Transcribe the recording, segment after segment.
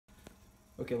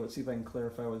Okay, let's see if I can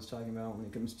clarify what it's talking about when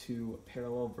it comes to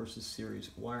parallel versus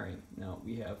series wiring. Now,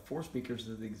 we have four speakers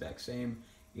that are the exact same,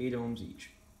 8 ohms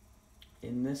each.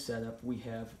 In this setup, we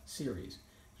have series.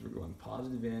 So we're going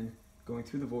positive in, going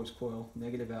through the voice coil,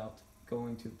 negative out,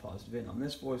 going to the positive in. On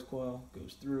this voice coil,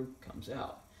 goes through, comes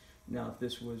out. Now, if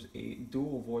this was a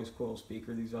dual voice coil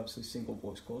speaker, these are obviously single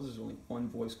voice coils. There's only one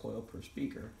voice coil per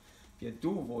speaker. If you had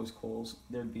dual voice coils,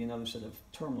 there'd be another set of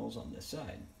terminals on this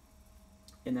side.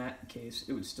 In that case,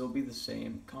 it would still be the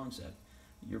same concept.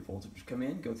 Your voltage would come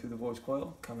in, go through the voice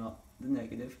coil, come out the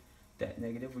negative. That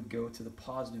negative would go to the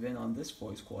positive in on this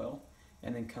voice coil,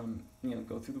 and then come,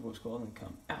 go through the voice coil and then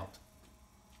come out.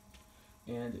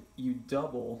 And you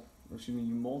you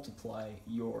multiply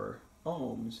your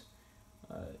ohms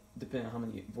depending on how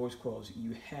many voice coils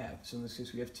you have. So in this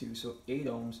case, we have 2. So 8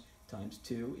 ohms times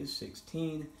 2 is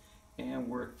 16. And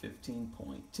we're at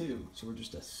 15.2, so we're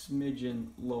just a smidgen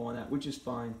low on that, which is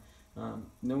fine.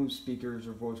 No speakers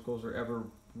or voice coils are ever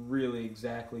really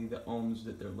exactly the ohms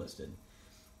that they're listed.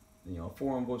 A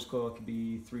 4 ohm voice coil could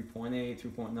be 3.8,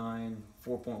 3.9,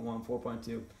 4.1,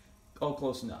 4.2, all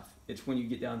close enough. It's when you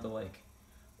get down to like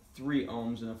 3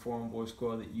 ohms in a 4 ohm voice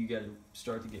coil that you got to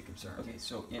start to get concerned. Okay,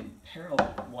 so in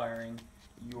parallel wiring,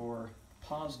 your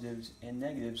positives and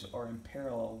negatives are in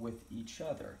parallel with each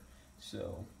other.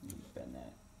 So, let me bend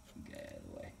that guy out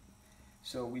of the way.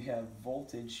 So we have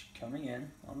voltage coming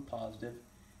in on the positive,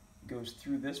 goes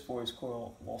through this voice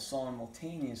coil while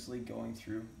simultaneously going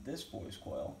through this voice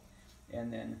coil,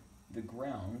 and then the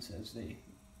grounds, as they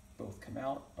both come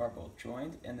out, are both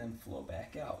joined and then flow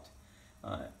back out.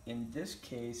 In this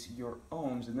case, your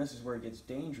ohms, and this is where it gets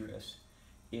dangerous,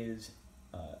 is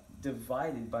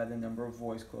divided by the number of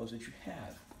voice coils that you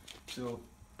have. So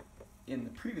in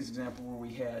the previous example where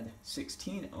we had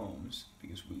 16 ohms,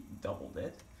 because we doubled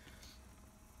it,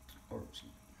 or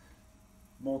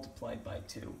multiplied by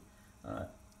 2,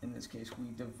 in this case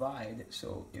we divide,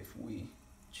 so if we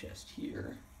just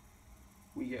here,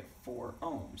 we get 4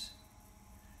 ohms.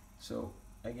 So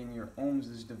again, your ohms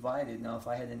is divided. Now if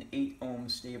I had an 8 ohm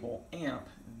stable amp,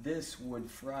 this would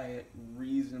fry it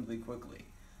reasonably quickly.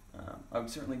 I would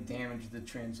certainly damage the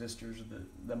transistors,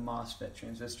 the MOSFET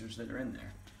transistors that are in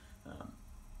there.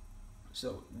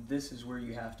 So this is where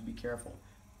you have to be careful.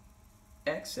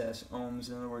 Excess ohms,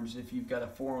 in other words, if you've got a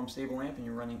 4 ohm stable amp and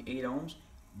you're running 8 ohms,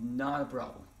 not a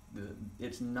problem.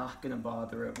 It's not going to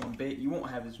bother it one bit. You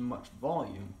won't have as much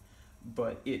volume,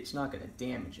 but it's not going to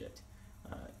damage it.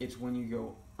 It's when you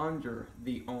go under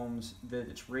the ohms that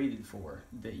it's rated for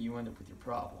that you end up with your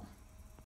problem.